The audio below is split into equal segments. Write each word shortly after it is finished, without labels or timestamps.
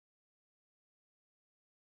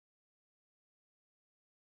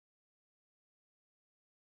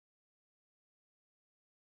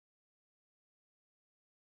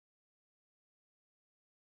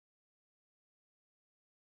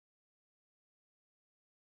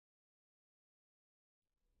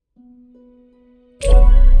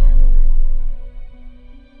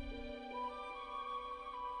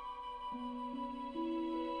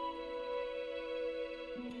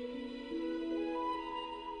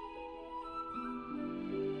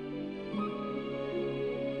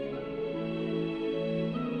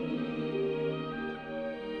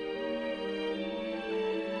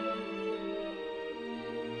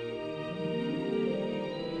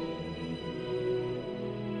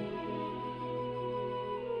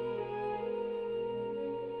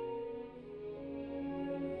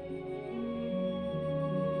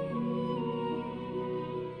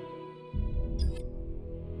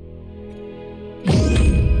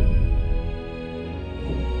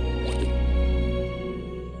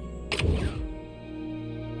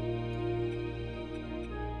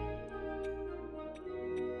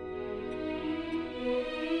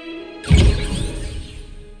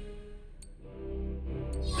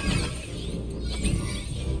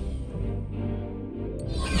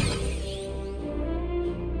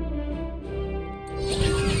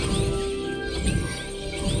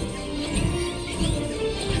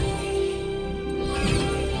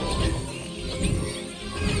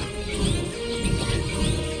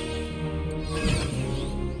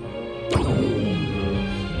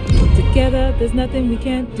Together, there's nothing we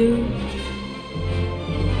can't do.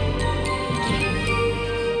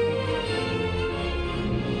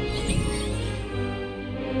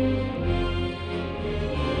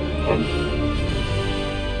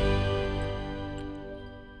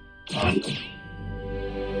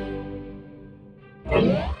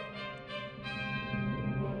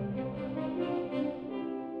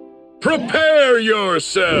 Prepare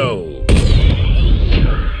yourselves!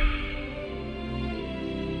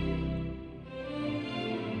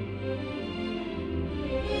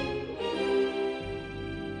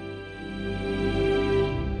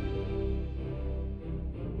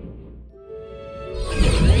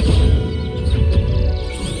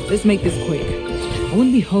 Let's make this quick. I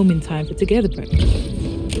won't be home in time for together breakfast.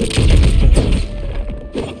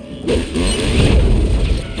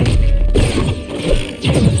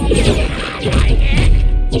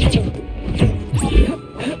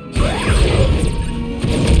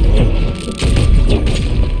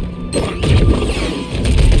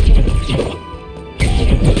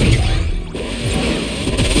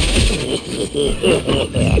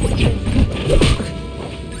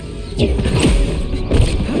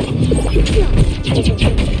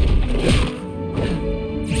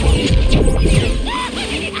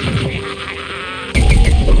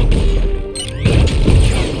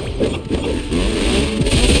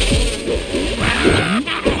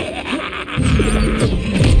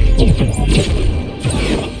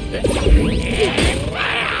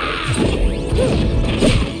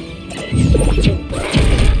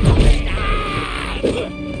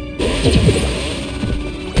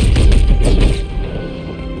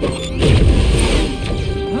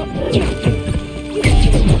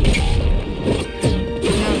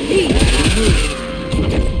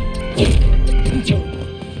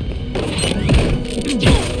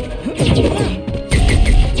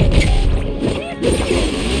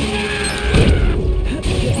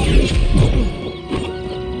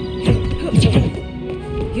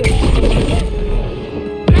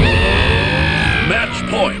 Match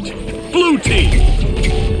point! Blue team!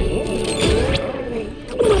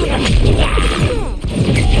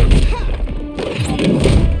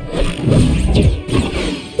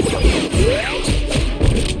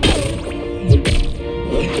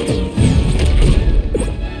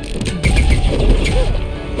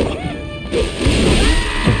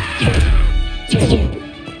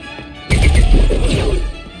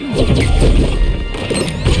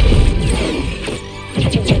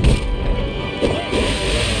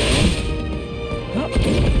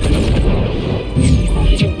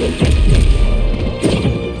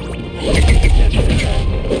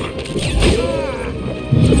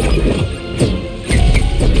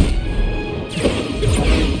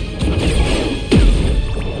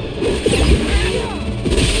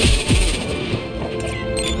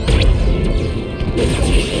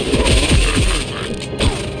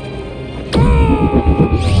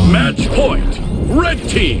 Match point! Red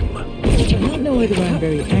team! I don't know whether I'm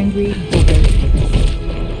very angry or very pissed.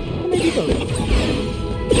 Or maybe both.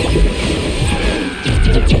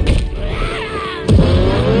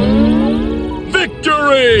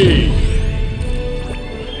 Victory!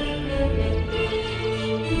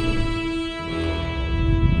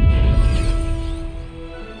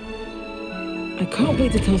 I can't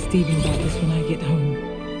wait to tell Steven about this when I get home.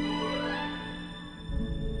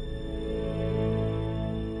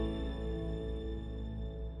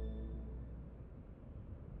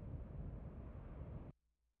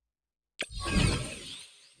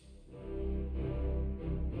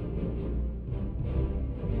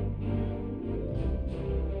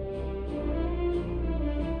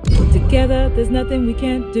 Together, there's nothing we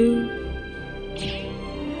can't do.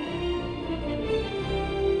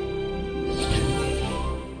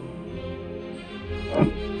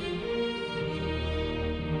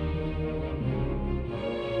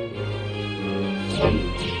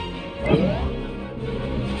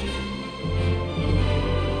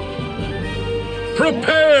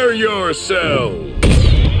 Prepare yourselves!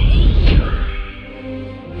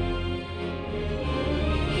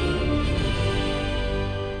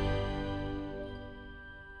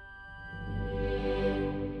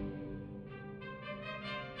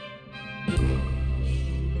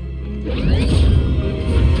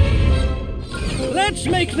 Let's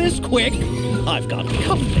make this quick. I've got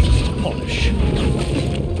cufflinks to polish.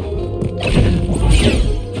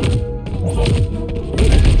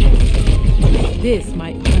 This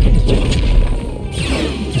might hurt.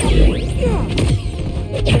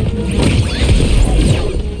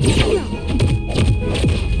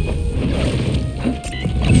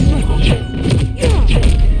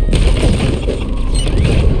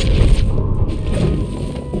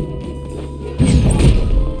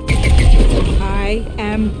 I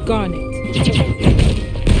am Garnet.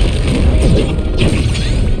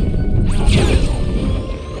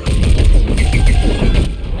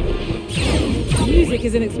 Music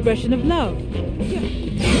is an expression of love.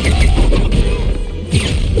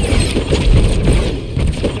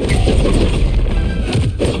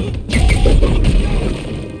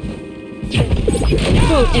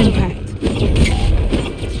 Full impact.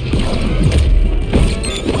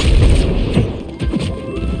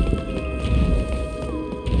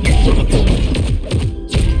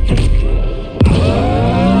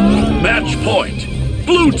 Match point!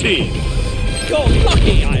 Blue team! You're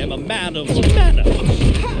lucky I am a man of manners.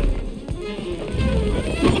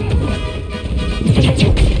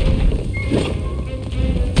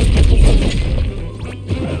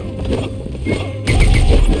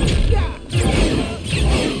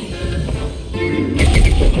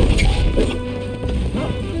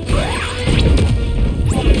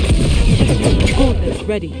 Gauntlets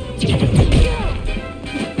ready.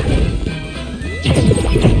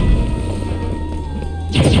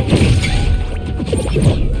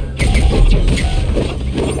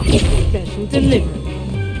 Special delivery.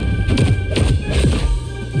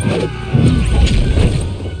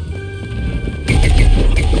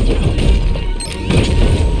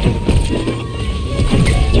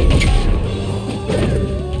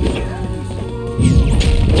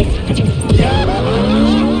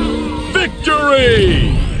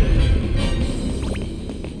 Victory!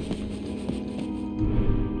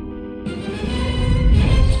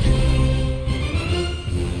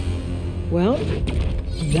 Well,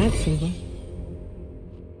 that's over.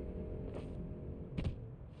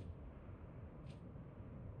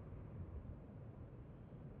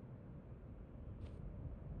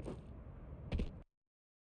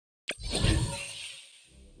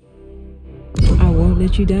 I won't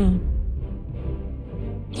let you down.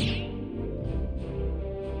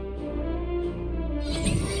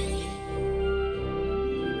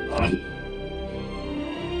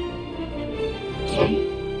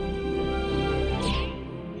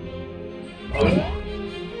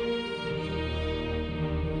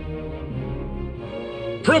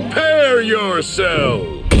 Prepare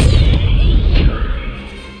yourselves!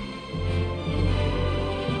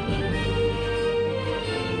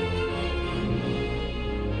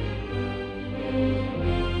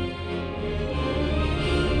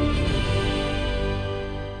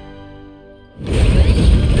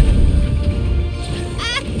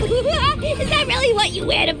 Is that really what you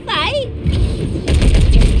wear to fight?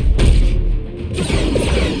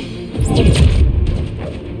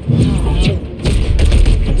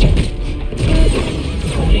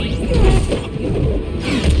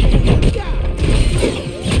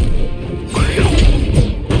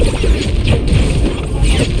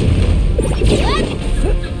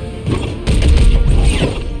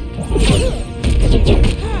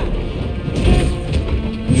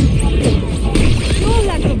 Your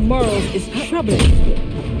lack of morals is troubling.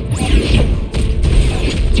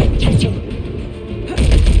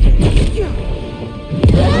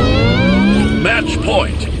 Match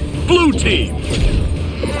point! Blue team!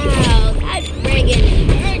 Oh, that friggin'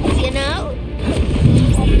 hurts, you know?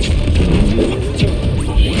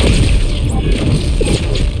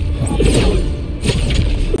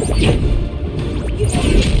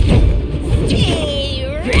 Stay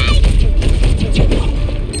right!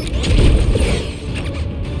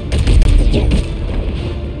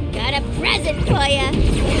 Got a present for ya.